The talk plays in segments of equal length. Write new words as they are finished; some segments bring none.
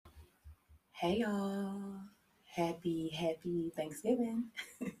Hey y'all. Happy Thanksgiving.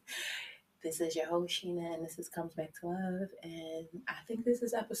 This is your host Sheena and this is Comes Back to Love, and I think this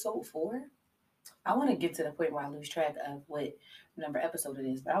is episode 4. I want to get to the point where I lose track of what number episode it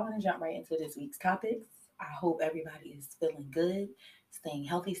is, but I want to jump right into this week's topics. I hope everybody is feeling good, staying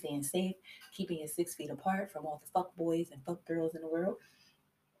healthy, staying safe, keeping it 6 feet apart from all the fuck boys and fuck girls in the world.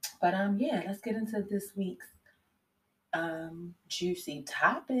 But yeah, let's get into this week's juicy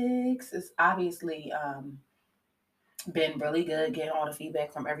topics. It's obviously been really good getting all the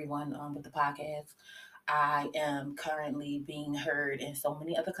feedback from everyone with the podcast. I am currently being heard in so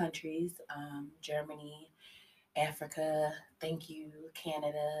many other countries, Germany, Africa, thank you,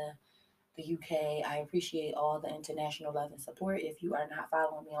 Canada, the UK. I appreciate all the international love and support. If you are not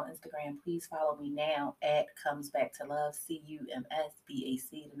following me on Instagram, please follow me now at Comes Back to Love,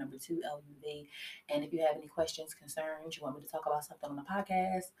 CUMSBAC, the number 2LUV. And if you have any questions, concerns, you want me to talk about something on the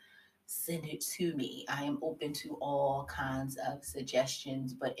podcast, send it to me. I am open to all kinds of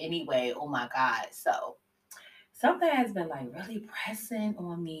suggestions. But anyway, oh my God. So something has been like really pressing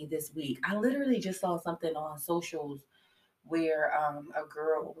on me this week. I literally just saw something on socials where a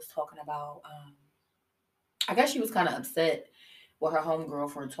girl was talking about, I guess she was kind of upset with her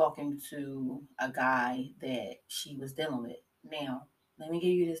homegirl for talking to a guy that she was dealing with. Now, let me give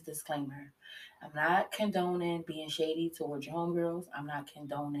you this disclaimer. I'm not condoning being shady towards your homegirls. I'm not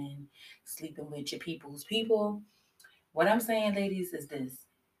condoning sleeping with your people's people. What I'm saying, ladies, is this.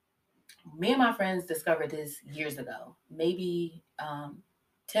 Me and my friends discovered this years ago, maybe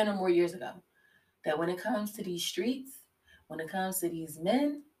 10 or more years ago, that when it comes to these streets, when it comes to these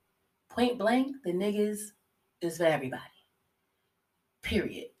men, point blank, the niggas is for everybody.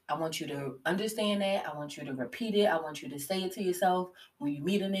 Period. I want you to understand that. I want you to repeat it. I want you to say it to yourself. When you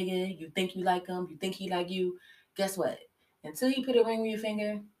meet a nigga, you think you like him, you think he like you. Guess what? Until he put a ring on your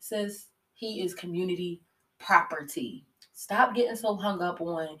finger, sis, he is community property. Stop getting so hung up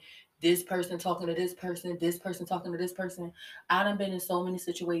on this person talking to this person talking to this person. I done been in so many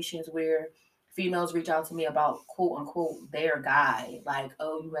situations where females reach out to me about quote unquote their guy. Like,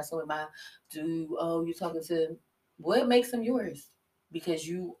 oh, you wrestling with my dude. Oh, you talking to what makes him yours? Because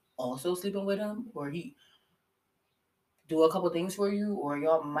you also sleeping with him, or he do a couple things for you, or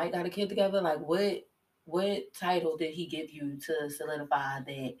y'all might got a kid together. Like what title did he give you to solidify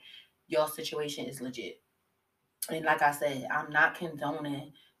that your situation is legit? And like I said, I'm not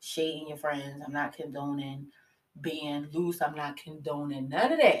condoning shading your friends. I'm not condoning being loose. I'm not condoning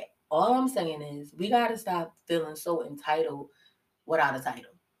none of that. All I'm saying is we gotta stop feeling so entitled without a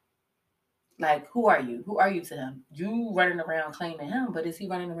title. Like, who are you? Who are you to him? You running around claiming him, but is he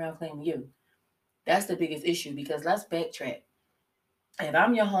running around claiming you? That's the biggest issue, because let's backtrack. If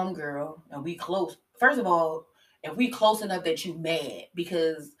I'm your homegirl and we close, first of all, if we close enough that you mad,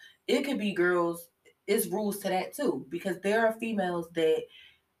 because it could be girls, it's rules to that too. Because there are females that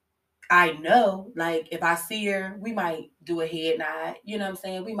I know, like if I see her, we might do a head nod. You know what I'm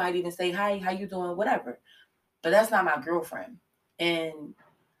saying? We might even say, hi, how you doing? Whatever. But that's not my girlfriend. And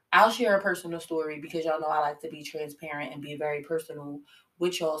I'll share a personal story because y'all know I like to be transparent and be very personal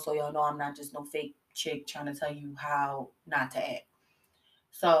with y'all, so y'all know I'm not just no fake chick trying to tell you how not to act.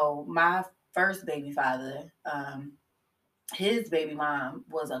 So my first baby father, his baby mom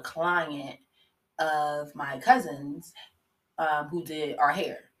was a client of my cousin's, who did our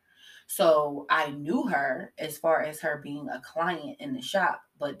hair. So I knew her as far as her being a client in the shop,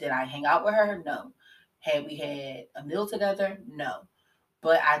 but did I hang out with her? No. Had we had a meal together? No.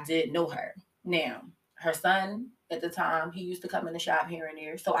 But I did know her. Now, her son at the time, he used to come in the shop here and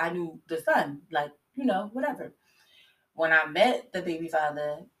there. So I knew the son, like, whatever. When I met the baby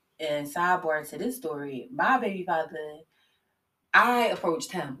father, and sidebar to this story, my baby father, I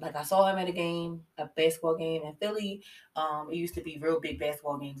approached him. Like I saw him at a basketball game in Philly. It used to be real big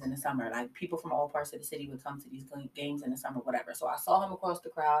basketball games in the summer. Like people from all parts of the city would come to these games in the summer, whatever. So I saw him across the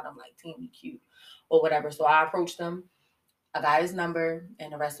crowd. I'm like, team, be cute, or whatever. So I approached him. I got his number,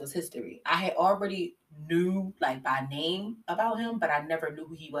 and the rest was history. I had already knew like by name about him, but I never knew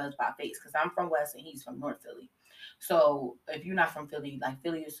who he was by face because I'm from West and he's from North Philly. So if you're not from Philly, like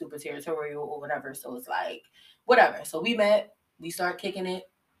Philly is super territorial or whatever. So it's like whatever. So we met, we start kicking it.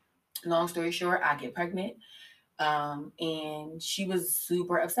 Long story short, I get pregnant, and she was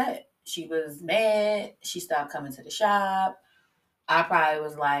super upset. She was mad. She stopped coming to the shop. I probably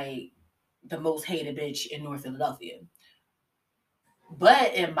was like the most hated bitch in North Philadelphia.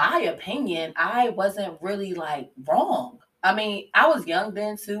 But in my opinion, I wasn't really like wrong. I mean, I was young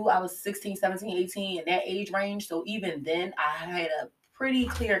then too. I was 16, 17, 18 in that age range. So even then, I had a pretty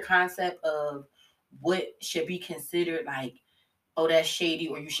clear concept of what should be considered like oh, that's shady,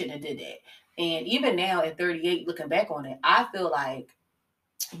 or you shouldn't have did that. And even now at 38, looking back on it, I feel like,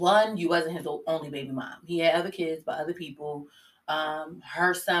 one, you wasn't his only baby mom. He had other kids by other people.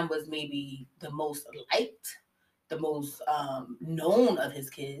 Her son was maybe the most liked, the most known of his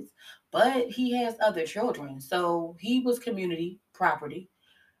kids, but he has other children. So he was community property,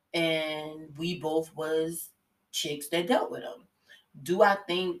 and we both was chicks that dealt with him. Do I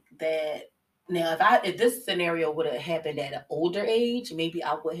think that now, if this scenario would have happened at an older age, maybe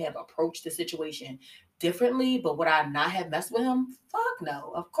I would have approached the situation differently. But would I not have messed with him? Fuck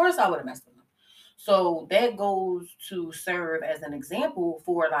no. Of course I would have messed with him. So that goes to serve as an example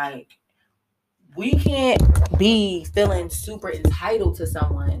for, like, we can't be feeling super entitled to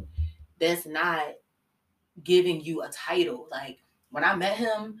someone that's not giving you a title. Like, when I met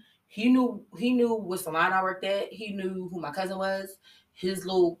him, he knew what salon I worked at. He knew who my cousin was. His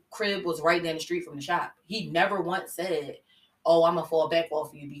little crib was right down the street from the shop. He never once said, "Oh, I'm gonna fall back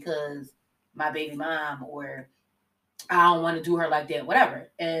off you because my baby mom," or "I don't want to do her like that,"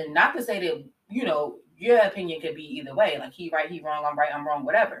 whatever. And not to say that, your opinion could be either way. Like, he right, he wrong, I'm right, I'm wrong,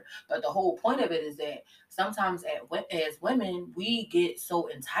 whatever. But the whole point of it is that sometimes as women, we get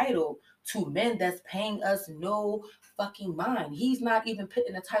so entitled to men that's paying us no fucking mind. He's not even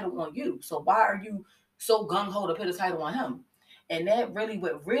putting a title on you. So why are you so gung ho to put a title on him? And that really,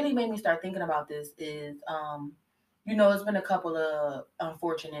 what really made me start thinking about this is, it's been a couple of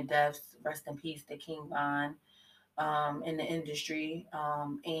unfortunate deaths. Rest in peace to King Von, in the industry,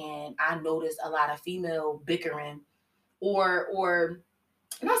 and I noticed a lot of female bickering, or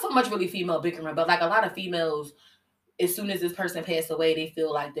not so much really female bickering, but like a lot of females, as soon as this person passed away, they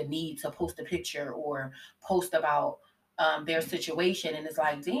feel like the need to post a picture or post about their situation, and it's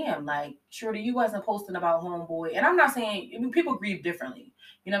like, damn, like, surely you wasn't posting about homeboy. And I'm not saying, I mean, people grieve differently.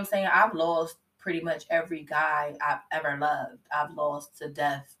 You know what I'm saying? I've lost pretty much every guy I've ever loved. I've lost to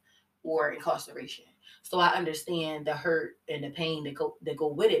death or incarceration. So I understand the hurt and the pain that go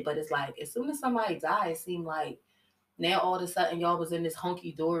with it. But it's like, as soon as somebody dies, it seemed like now all of a sudden y'all was in this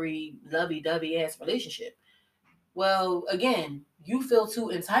hunky dory, lovey dovey ass relationship. Well, again, you feel too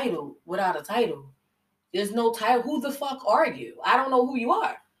entitled without a title. There's no title. Who the fuck are you? I don't know who you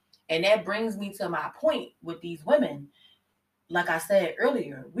are. And that brings me to my point with these women. Like I said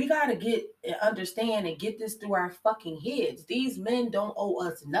earlier, we got to get and understand and get this through our fucking heads. These men don't owe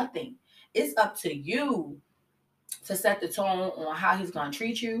us nothing. It's up to you to set the tone on how he's going to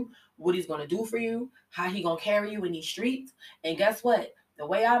treat you, what he's going to do for you, how he going to carry you in these streets. And guess what? The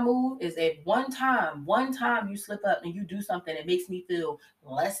way I move is, if one time you slip up and you do something that makes me feel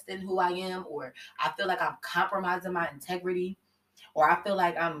less than who I am, or I feel like I'm compromising my integrity, or I feel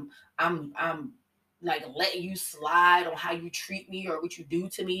like I'm like letting you slide on how you treat me or what you do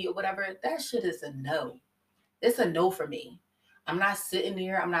to me or whatever, that shit is a no. It's a no for me. I'm not sitting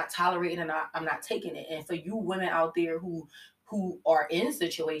there. I'm not tolerating, and I'm not taking it. And for you women out there who are in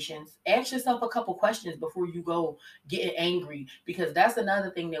situations, ask yourself a couple questions before you go getting angry, because that's another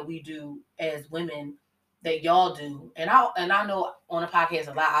thing that we do as women that y'all do. And I know on a podcast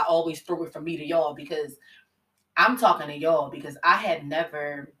a lot, I always throw it from me to y'all, because I'm talking to y'all, because I had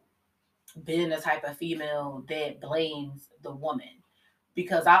never been the type of female that blames the woman,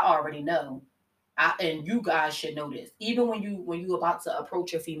 because I already know. And you guys should know this. Even when you about to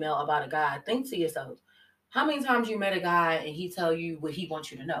approach a female about a guy, think to yourself, how many times you met a guy and he tell you what he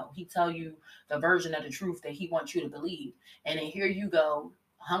wants you to know? He tell you the version of the truth that he wants you to believe, and then here you go,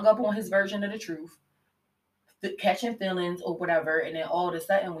 hung up on his version of the truth, catching feelings or whatever, and then all of a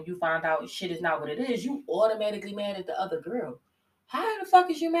sudden when you find out shit is not what it is, you automatically mad at the other girl. How the fuck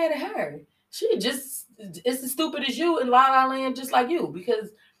is you mad at her? She just it's as stupid as you in La La Land, just like you, because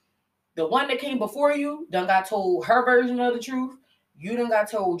the one that came before you done got told her version of the truth. You done got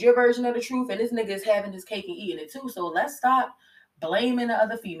told your version of the truth, and this nigga is having his cake and eating it too. So let's stop blaming the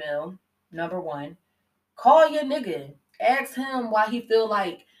other female. Number one, call your nigga. Ask him why he feel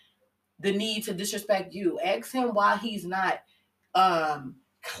like the need to disrespect you. Ask him why he's not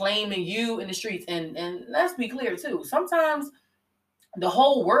claiming you in the streets. And let's be clear too. Sometimes the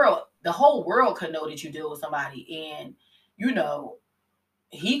whole world could know that you deal with somebody, and you know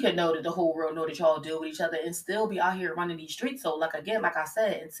he could know that the whole world know that y'all deal with each other and still be out here running these streets. So, like, again, like I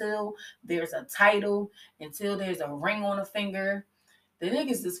said, until there's a title, until there's a ring on a finger, the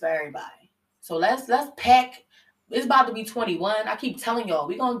niggas is for everybody. So let's pack. It's about to be 21. I keep telling y'all,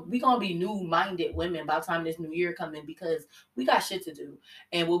 we gonna be new minded women by the time this new year come in, because we got shit to do.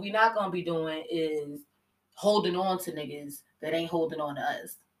 And what we not gonna be doing is holding on to niggas that ain't holding on to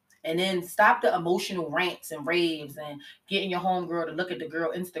us. And then stop the emotional rants and raves and getting your homegirl to look at the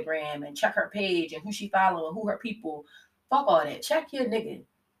girl Instagram and check her page and who she following, who her people. Fuck all that. Check your nigga.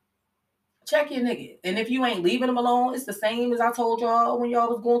 Check your nigga. And if you ain't leaving them alone, it's the same as I told y'all when y'all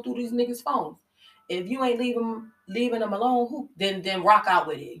was going through these niggas' phones. If you ain't leaving them alone, then rock out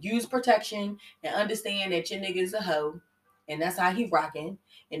with it. Use protection and understand that your nigga's a hoe, and that's how he rocking.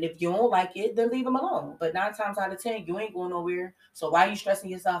 And if you don't like it, then leave him alone. But 9 times out of 10, you ain't going nowhere. So why you stressing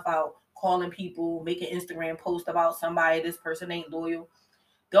yourself out, calling people, making Instagram post about somebody? This person ain't loyal.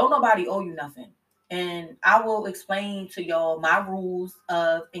 Don't nobody owe you nothing. And I will explain to y'all my rules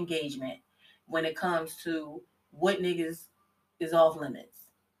of engagement when it comes to what niggas is off limits.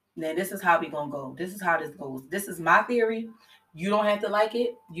 Now, this is how we gonna go. This is how this goes. This is my theory. You don't have to like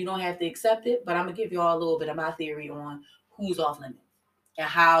it. You don't have to accept it. But I'm gonna give y'all a little bit of my theory on who's off limits and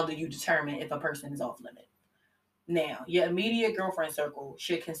how do you determine if a person is off limits. Now, your immediate girlfriend circle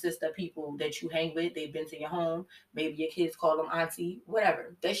should consist of people that you hang with. They've been to your home. Maybe your kids call them auntie,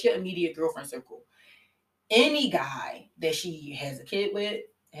 whatever. That's your immediate girlfriend circle. Any guy that she has a kid with,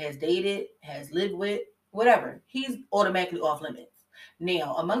 has dated, has lived with, whatever, he's automatically off limits.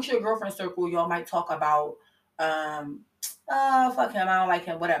 Now, amongst your girlfriend circle, y'all might talk about, fuck him, I don't like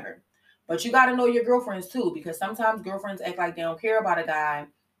him, whatever. But you got to know your girlfriends too, because sometimes girlfriends act like they don't care about a guy,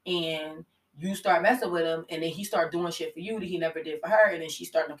 and you start messing with him, and then he start doing shit for you that he never did for her, and then she's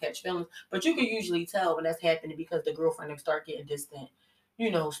starting to catch feelings. But you can usually tell when that's happening because the girlfriend will start getting distant,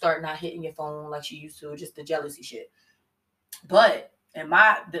 start not hitting your phone like she used to, just the jealousy shit. But in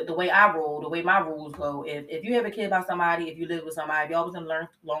the way I roll, the way my rules go, if you have a kid by somebody, if you live with somebody, if y'all was in a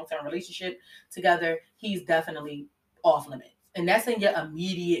long-term relationship together, he's definitely off limits. And that's in your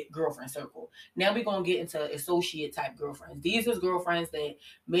immediate girlfriend circle. Now we're gonna get into associate type girlfriends. These is girlfriends that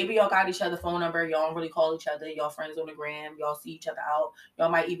maybe y'all got each other phone number, y'all don't really call each other, y'all friends on the gram, y'all see each other out, y'all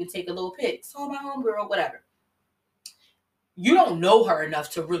might even take a little pic. So my homegirl, whatever. You don't know her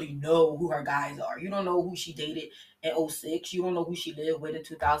enough to really know who her guys are. You don't know who she dated in 06. You don't know who she lived with in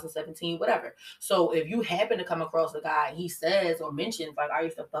 2017, whatever. So if you happen to come across a guy, he says or mentions, like, I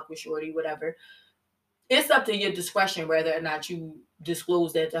used to fuck with Shorty, whatever, it's up to your discretion whether or not you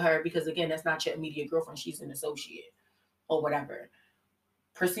disclose that to her, because, again, that's not your immediate girlfriend. She's an associate or whatever.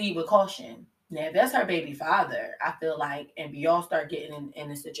 Proceed with caution. Now, if that's her baby father, I feel like, and y'all start getting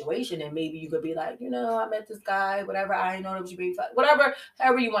in a situation, and maybe you could be like, I met this guy, whatever, I ain't know that was your baby father, whatever,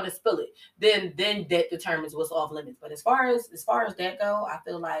 however you want to spill it, then that determines what's off limits. But as far as that go, I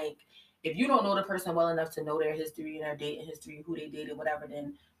feel like if you don't know the person well enough to know their history and their dating history, who they dated, whatever,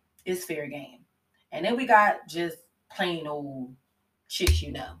 then it's fair game. And then we got just plain old chicks,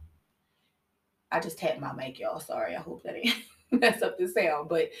 I just tapped my mic, y'all. Sorry. I hope that ain't mess up the sound.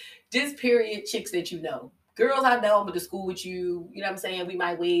 But just period chicks that you know. Girls I know, but to school with you, you know what I'm saying? We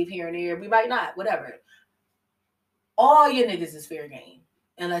might wave here and there. We might not, whatever. All your niggas is fair game.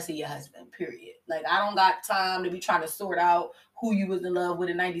 Unless he your husband, period. Like, I don't got time to be trying to sort out who you was in love with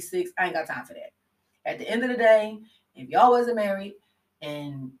in 96. I ain't got time for that. At the end of the day, if y'all wasn't married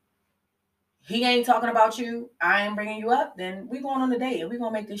and he ain't talking about you, I ain't bringing you up, then we going on a date and we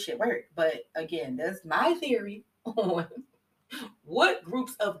gonna make this shit work. But again, that's my theory on what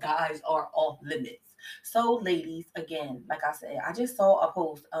groups of guys are off limits. So, ladies, again, like I said, I just saw a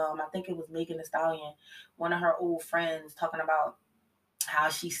post. I think it was Megan Thee Stallion, one of her old friends, talking about how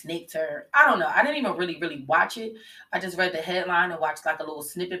she snaked her. I don't know. I didn't even really watch it. I just read the headline and watched like a little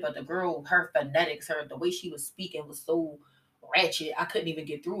snippet. But the girl, her phonetics, the way she was speaking was so ratchet. I couldn't even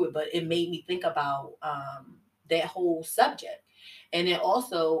get through it. But it made me think about that whole subject. And then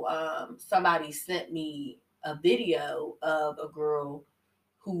also, somebody sent me a video of a girl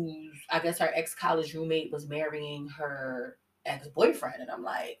whose, I guess, her ex college roommate was marrying her ex boyfriend, and I'm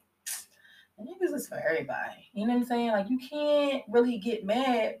like, niggas is for everybody. You know what I'm saying? Like, you can't really get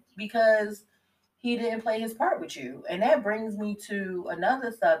mad because he didn't play his part with you. And that brings me to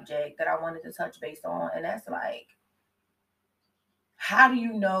another subject that I wanted to touch base on, and that's like, how do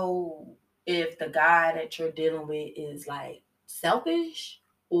you know if the guy that you're dealing with is like selfish,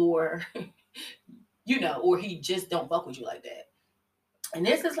 or or he just don't fuck with you like that? And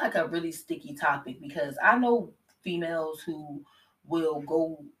this is like a really sticky topic because I know females who will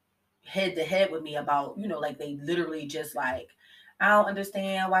go head to head with me about, like, they literally just like, I don't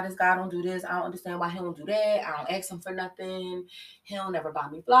understand why this guy don't do this. I don't understand why he don't do that. I don't ask him for nothing. He don't never buy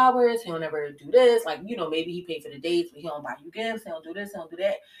me flowers. He don't never do this. Like, maybe he paid for the dates, but he don't buy you gifts. He don't do this. He don't do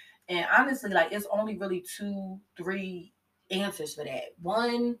that. And honestly, like, it's only really 2, 3 answers for that.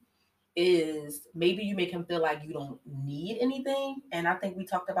 One is maybe you make him feel like you don't need anything. And I think we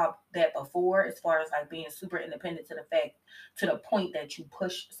talked about that before, as far as like being super independent to the point that you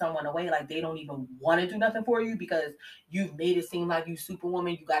push someone away, like they don't even want to do nothing for you because you've made it seem like you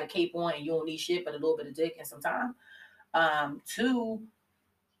superwoman, you got a cape on and you don't need shit but a little bit of dick and some time. Two,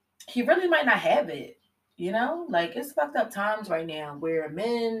 he really might not have it. You know, like it's fucked up times right now where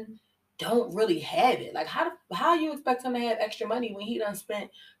men don't really have it. Like how you expect him to have extra money when he done spent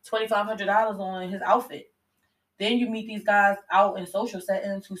 $2,500 on his outfit? Then you meet these guys out in social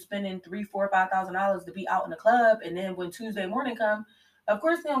settings who spending $3, 4, $5,000 to be out in the club, and then when Tuesday morning come, of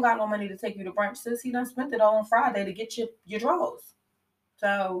course they don't got no money to take you to brunch. Since he done spent it all on Friday to get your drawers.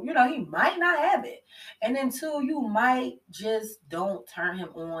 So, you know, he might not have it. And then two, you might just don't turn him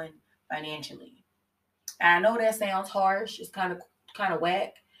on financially. And I know that sounds harsh, it's kind of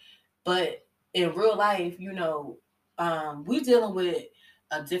whack, but in real life, you know, we dealing with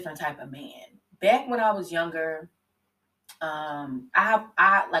a different type of man. Back when I was younger,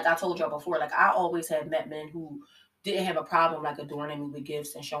 I like I told y'all before, like I always had met men who didn't have a problem like adorning me with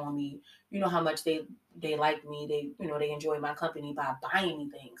gifts and showing me, you know, how much they like me, they enjoy my company by buying me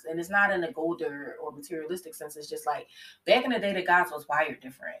things. And it's not in a gold or materialistic sense. It's just like back in the day the guys was wired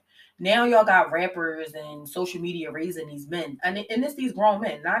different. Now y'all got rappers and social media raising these men. And it's these grown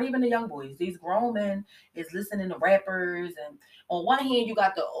men, not even the young boys. These grown men is listening to rappers, and on one hand you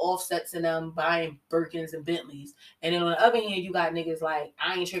got the offsets in them buying Birkins and Bentleys. And then on the other hand, you got niggas like,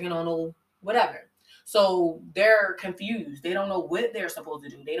 I ain't tricking on no whatever. So they're confused. They don't know what they're supposed to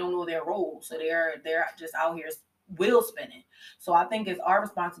do. They don't know their role. So they're just out here wheel spinning. So I think it's our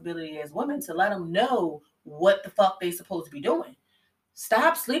responsibility as women to let them know what the fuck they supposed to be doing.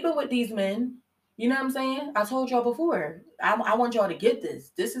 Stop sleeping with these men. You know what I'm saying? I told y'all before. I want y'all to get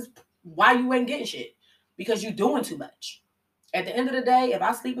this. This is why you ain't getting shit. Because you doing too much. At the end of the day, if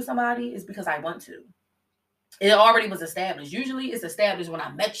I sleep with somebody, it's because I want to. It already was established. Usually it's established when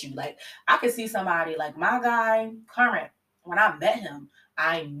I met you. Like I could see somebody like my guy, current, when I met him,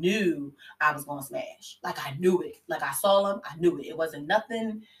 I knew I was gonna smash. Like I knew it. Like I saw him, I knew it. It wasn't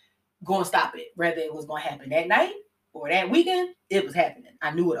nothing gonna stop it. Whether it was gonna happen that night or that weekend, it was happening.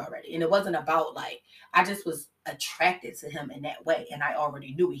 I knew it already. And it wasn't about like I just was attracted to him in that way. And I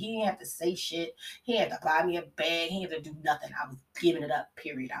already knew it. He didn't have to say shit. He had to buy me a bag. He had to do nothing. I was giving it up,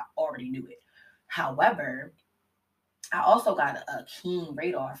 period. I already knew it. However, I also got a keen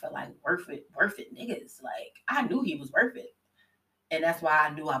radar for like worth it niggas. Like I knew he was worth it, and that's why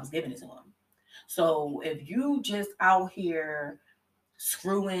I knew I was giving it to him. So if you just out here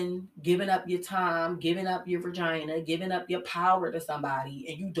screwing, giving up your time, giving up your vagina, giving up your power to somebody,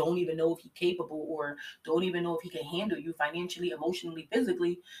 and you don't even know if he's capable or don't even know if he can handle you financially, emotionally,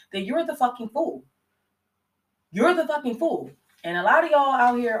 physically, then you're the fucking fool. You're the fucking fool. And a lot of y'all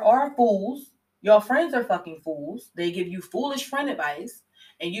out here are fools. Your friends are fucking fools. They give you foolish friend advice,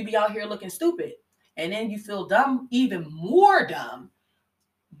 and you be out here looking stupid. And then you feel dumb, even more dumb,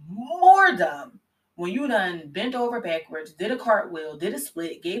 when you done bent over backwards, did a cartwheel, did a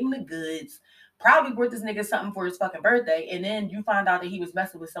split, gave him the goods, probably brought this nigga something for his fucking birthday, and then you find out that he was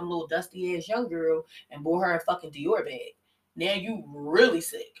messing with some little dusty ass young girl and bought her a fucking Dior bag. Now you really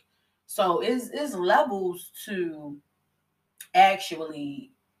sick. So it's levels to actually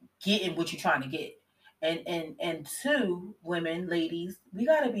getting what you're trying to get. And two, women, ladies, we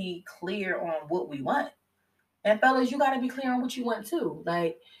gotta be clear on what we want. And fellas, you gotta be clear on what you want too.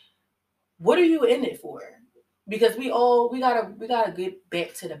 Like, what are you in it for? Because we gotta get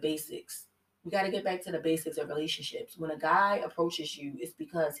back to the basics. We gotta get back to the basics of relationships. When a guy approaches you, it's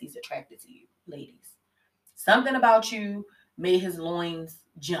because he's attracted to you, ladies. Something about you made his loins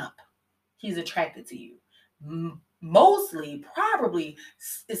jump. He's attracted to you. Mostly, probably,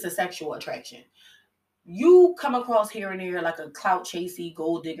 it's a sexual attraction. You come across here and there like a clout chasey,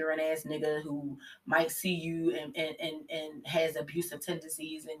 gold digger and ass nigga who might see you and has abusive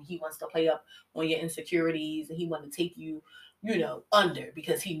tendencies, and he wants to play up on your insecurities, and he want to take you, you know, under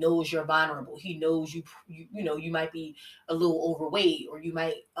because he knows you're vulnerable. He knows you know, you might be a little overweight, or you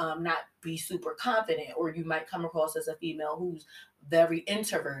might not be super confident, or you might come across as a female who's very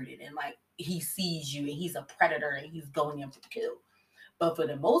introverted, and like he sees you and he's a predator and he's going in for the kill. But for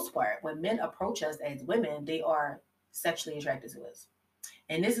the most part, when men approach us as women, they are sexually attracted to us.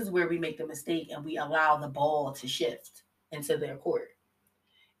 And this is where we make the mistake and we allow the ball to shift into their court.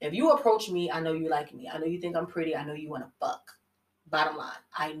 If you approach me, I know you like me. I know you think I'm pretty. I know you want to fuck. Bottom line,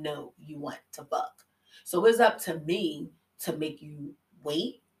 I know you want to fuck. So it's up to me to make you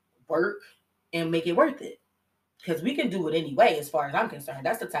wait, work, and make it worth it. Because we can do it anyway, as far as I'm concerned.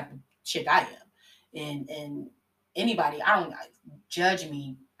 That's the type of chick I am. And anybody, I don't judge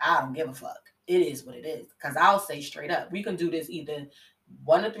me. I don't give a fuck. It is what it is. Because I'll say straight up, we can do this either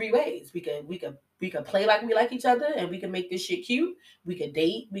one of three ways. We could play like we like each other, and we can make this shit cute. We could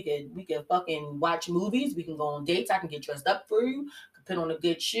date. We could fucking watch movies. We can go on dates. I can get dressed up for you. Put on a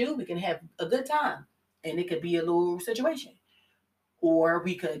good shoe. We can have a good time. And it could be a little situation. Or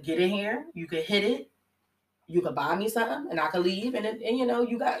we could get in here, you could hit it, you could buy me something, and I could leave, and you know,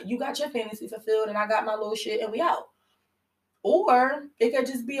 you got your fantasy fulfilled, and I got my little shit, and we out. Or it could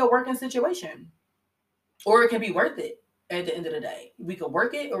just be a working situation, or it can be worth it. At the end of the day, we could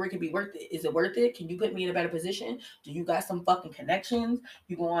work it, or it could be worth it. Is it worth it? Can you put me in a better position? Do you got some fucking connections?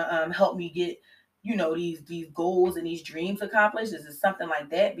 You going to help me get, you know, these goals and these dreams accomplished? Is it something like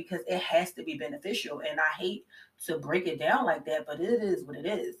that? Because it has to be beneficial, and I hate to break it down like that, but it is what it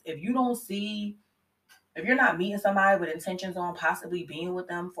is. If you don't see, if you're not meeting somebody with intentions on possibly being with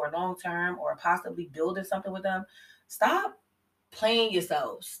them for long term or possibly building something with them, stop playing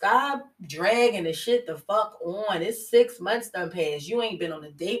yourself. Stop dragging the shit the fuck on. It's 6 months done passed. You ain't been on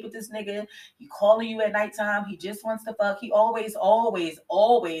a date with this nigga. He calling you at nighttime. He just wants to fuck. He always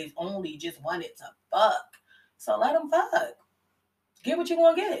only just wanted to fuck. So let him fuck. Get what you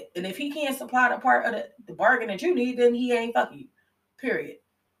want to get. And if he can't supply the part of the bargain that you need, then he ain't fucking you. Period.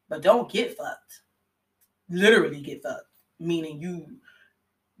 But don't get fucked. Literally get fucked. Meaning you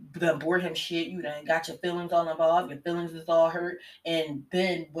done bore him shit, you done got your feelings all involved, your feelings is all hurt, and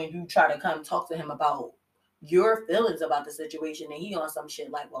then when you try to come talk to him about your feelings about the situation, and he on some shit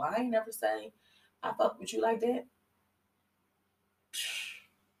like, well, I ain't never say I fuck with you like that.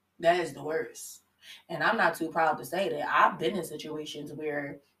 That is the worst. And I'm not too proud to say that I've been in situations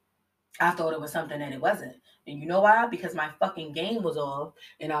where I thought it was something that it wasn't. And you know why? Because my fucking game was off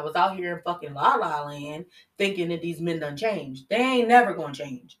and I was out here in fucking La La Land thinking that these men done changed. They ain't never gonna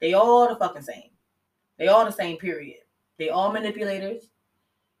change. They all the fucking same. They all the same, period. They all manipulators.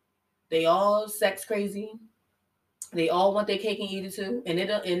 They all sex crazy. They all want their cake and eat it too. And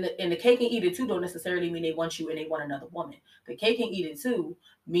the cake and eat it too don't necessarily mean they want you and they want another woman. The cake and eat it too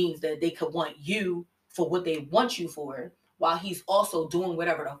means that they could want you for what they want you for, while he's also doing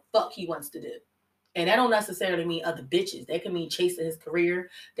whatever the fuck he wants to do. And that don't necessarily mean other bitches. That can mean chasing his career.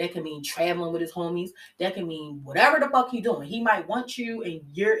 That can mean traveling with his homies. That can mean whatever the fuck he doing. He might want you and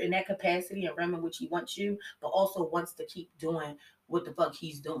you're in that capacity and realm in which he wants you, but also wants to keep doing what the fuck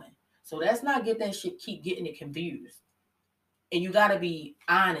he's doing. So let's not get that shit, keep getting it confused. And you gotta be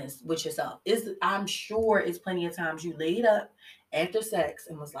honest with yourself. I'm sure it's plenty of times you laid up after sex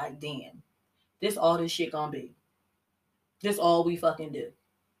and was like, damn, this all this shit gonna be. This all we fucking do.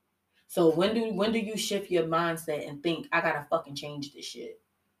 So when do you shift your mindset and think, I gotta fucking change this shit?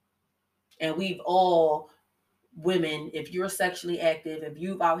 And we've all, women, if you're sexually active, if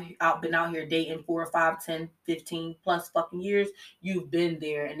you've been out here dating 4 or 5, 10, 15 plus fucking years, you've been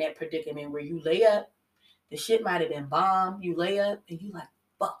there in that predicament where you lay up, the shit might have been bomb, you lay up and you like,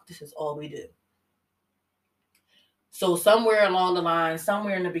 fuck, this is all we do. So somewhere along the line,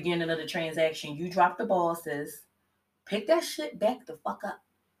 somewhere in the beginning of the transaction, you drop the ball, sis. Pick that shit back the fuck up.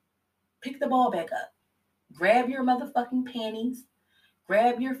 Pick the ball back up. Grab your motherfucking panties,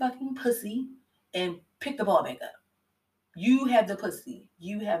 grab your fucking pussy, and pick the ball back up. You have the pussy.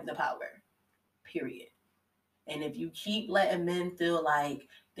 You have the power. Period. And if you keep letting men feel like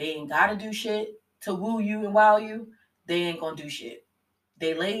they ain't gotta do shit to woo you and wow you, they ain't gonna do shit.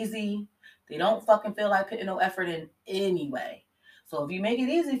 They lazy. They don't fucking feel like putting no effort in anyway. So if you make it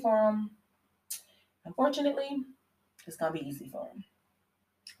easy for them, unfortunately, it's gonna be easy for them.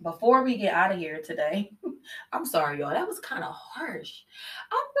 Before we get out of here today, I'm sorry, y'all. That was kind of harsh.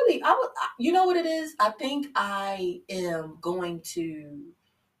 You know what it is? I think I am going to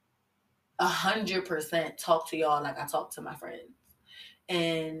 100% talk to y'all like I talk to my friends.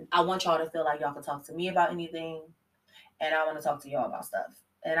 And I want y'all to feel like y'all can talk to me about anything. And I want to talk to y'all about stuff.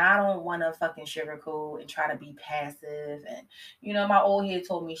 And I don't want to fucking sugarcoat and try to be passive. And, you know, my old head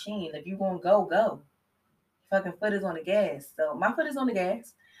told me, Sheen, if you going to go, go. Fucking foot is on the gas. So my foot is on the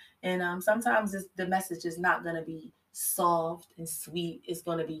gas. And sometimes the message is not going to be soft and sweet. It's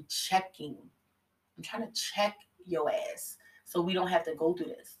going to be checking. I'm trying to check your ass so we don't have to go through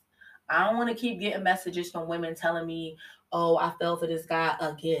this. I don't want to keep getting messages from women telling me, oh, I fell for this guy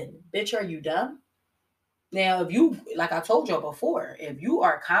again. Bitch, are you dumb? Now, if you, like I told y'all before, if you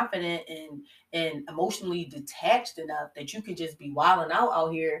are confident and emotionally detached enough that you could just be wilding out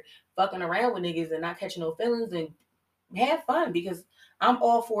here, fucking around with niggas and not catching no feelings, and have fun, because I'm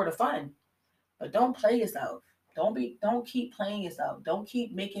all for the fun. But don't play yourself. Don't keep playing yourself. Don't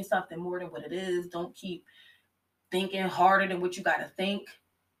keep making something more than what it is. Don't keep thinking harder than what you got to think.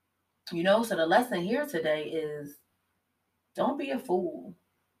 You know, so the lesson here today is don't be a fool.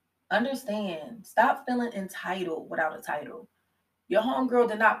 Understand. Stop feeling entitled without a title. Your homegirl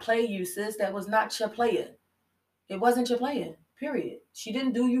did not play you, sis. That was not your player. It wasn't your player. Period. She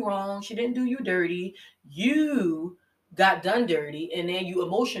didn't do you wrong. She didn't do you dirty. You got done dirty, and then you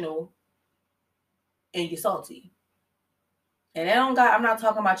emotional and you're salty. And I'm not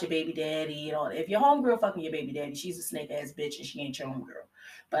talking about your baby daddy, you know. If your homegirl fucking your baby daddy, she's a snake ass bitch and she ain't your homegirl.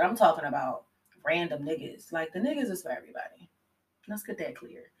 But I'm talking about random niggas. Like the niggas is for everybody. Let's get that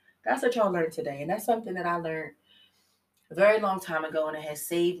clear. That's what y'all learned today. And that's something that I learned a very long time ago, and it has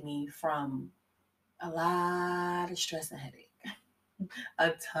saved me from a lot of stress and headache.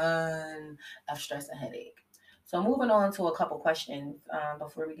 A ton of stress and headache. So moving on to a couple questions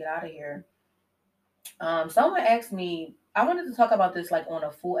before we get out of here. Someone asked me. I wanted to talk about this like on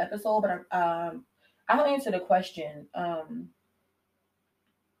a full episode, but I'll answer the question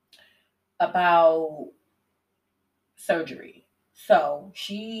about surgery. So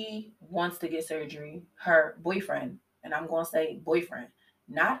she wants to get surgery. Her boyfriend, and I'm going to say boyfriend,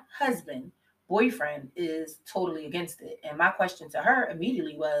 not husband, boyfriend is totally against it. And my question to her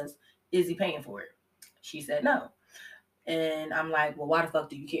immediately was, is he paying for it? She said no. And I'm like, well, why the fuck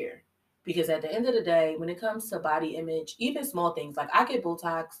do you care? Because at the end of the day, when it comes to body image, even small things, like I get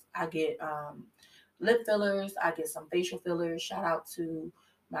Botox, I get lip fillers, I get some facial fillers. Shout out to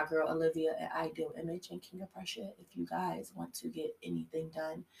my girl Olivia at Ideal Image and King of Prussia. If you guys want to get anything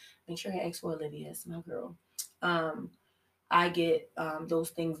done, make sure you ask for Olivia. It's my girl. Um, I get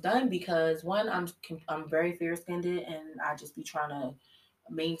those things done because one, I'm very fair skinned and I just be trying to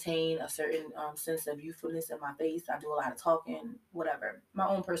maintain a certain sense of youthfulness in my face. I do a lot of talking, whatever, my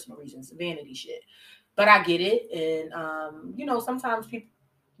own personal reasons, vanity shit. But I get it, and you know, sometimes people,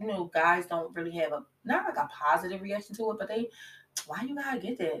 you know, guys don't really have a not like a positive reaction to it, but they, why you gotta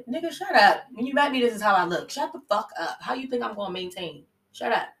get that, nigga? Shut up. When you met me, this is how I look. Shut the fuck up. How you think I'm gonna maintain?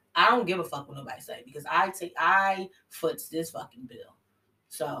 Shut up. I don't give a fuck what nobody say because I foots this fucking bill.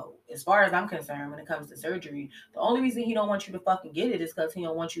 So as far as I'm concerned, when it comes to surgery, the only reason he don't want you to fucking get it is because he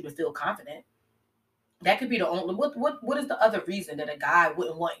don't want you to feel confident. That could be the only. What is the other reason that a guy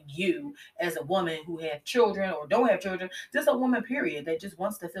wouldn't want you as a woman who have children or don't have children? Just a woman, period, that just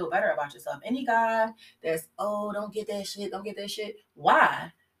wants to feel better about yourself. Any guy that's, oh, don't get that shit, don't get that shit.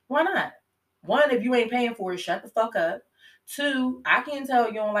 Why? Why not? One, if you ain't paying for it, shut the fuck up. Two, I can tell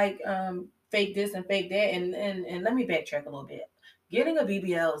you don't like fake this and fake that. And let me backtrack a little bit. Getting a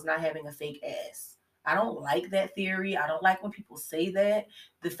BBL is not having a fake ass. I don't like that theory. I don't like when people say that.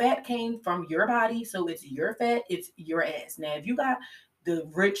 The fat came from your body, so it's your fat, it's your ass. Now, if you got the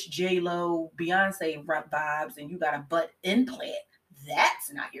rich J Lo, Beyonce vibes, and you got a butt implant,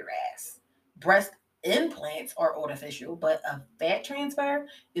 that's not your ass. Breast implants are artificial, but a fat transfer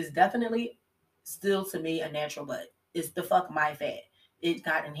is definitely still to me a natural butt. It's the fuck my fat. It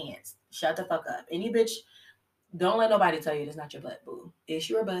got enhanced. Shut the fuck up. Any bitch, don't let nobody tell you it's not your butt, boo. It's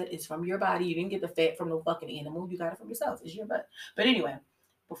your butt. It's from your body. You didn't get the fat from no fucking animal. You got it from yourself. It's your butt. But anyway,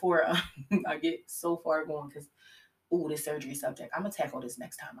 before I get so far going, because ooh, this surgery subject, I'm gonna tackle this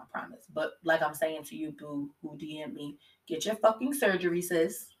next time, I promise. But like I'm saying to you, boo, who DM me, get your fucking surgery,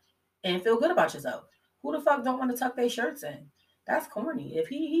 sis, and feel good about yourself. Who the fuck don't want to tuck their shirts in? That's corny. If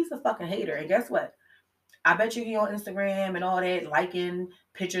he's a fucking hater, and guess what? I bet you he on Instagram and all that liking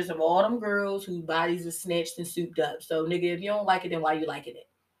pictures of all them girls whose bodies are snatched and souped up. So nigga, if you don't like it, then why you liking it?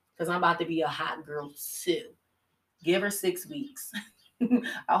 Because I'm about to be a hot girl too. Give her 6 weeks.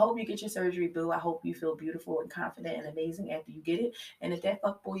 I hope you get your surgery, boo. I hope you feel beautiful and confident and amazing after you get it. And if that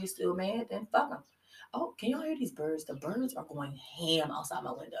fuck boy is still mad, then fuck him. Oh, can y'all hear these birds? The birds are going ham outside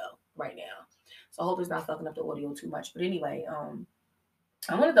my window right now. So I hope it's not fucking up the audio too much. But anyway,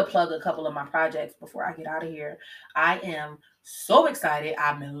 I wanted to plug a couple of my projects before I get out of here. I am so excited.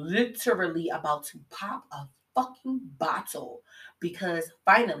 I'm literally about to pop a fucking bottle because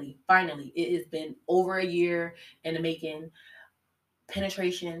finally, it has been over a year in the making.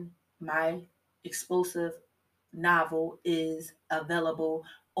 Penetration, my explosive novel, is available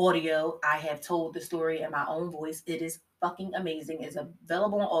audio. I have told the story in my own voice. It is fucking amazing. It's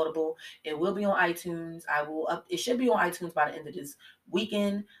available on Audible. It will be on iTunes. I will up it should be on iTunes by the end of this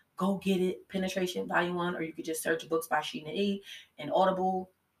weekend. Go get it. Penetration Volume 1, or you could just search books by Sheena E and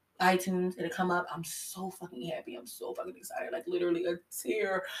Audible iTunes. It'll come up. I'm so fucking happy. I'm so fucking excited. Like literally a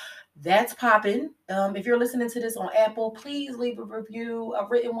tear. That's popping. If you're listening to this on Apple, please leave a review, a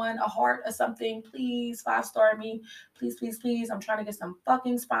written one, a heart or something. Please 5-star me. Please, please, please. I'm trying to get some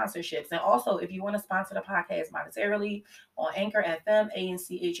fucking sponsorships. And also, if you want to sponsor the podcast monetarily on Anchor FM,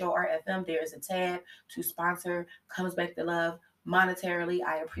 ANCHOR FM, there is a tab to sponsor Comes Back to Love monetarily.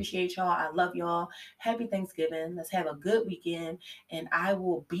 I appreciate y'all. I love y'all. Happy Thanksgiving. Let's have a good weekend. And I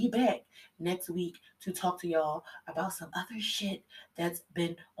will be back next week to talk to y'all about some other shit that's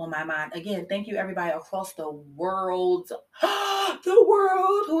been on my mind. Again, thank you everybody across the world. The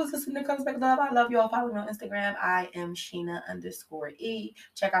world who is listening to Comes Back Love. I love y'all. Follow me on Instagram. I am Sheena_E.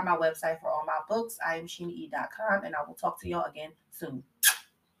 Check out my website for all my books. I am SheenaE.com. And I will talk to y'all again soon.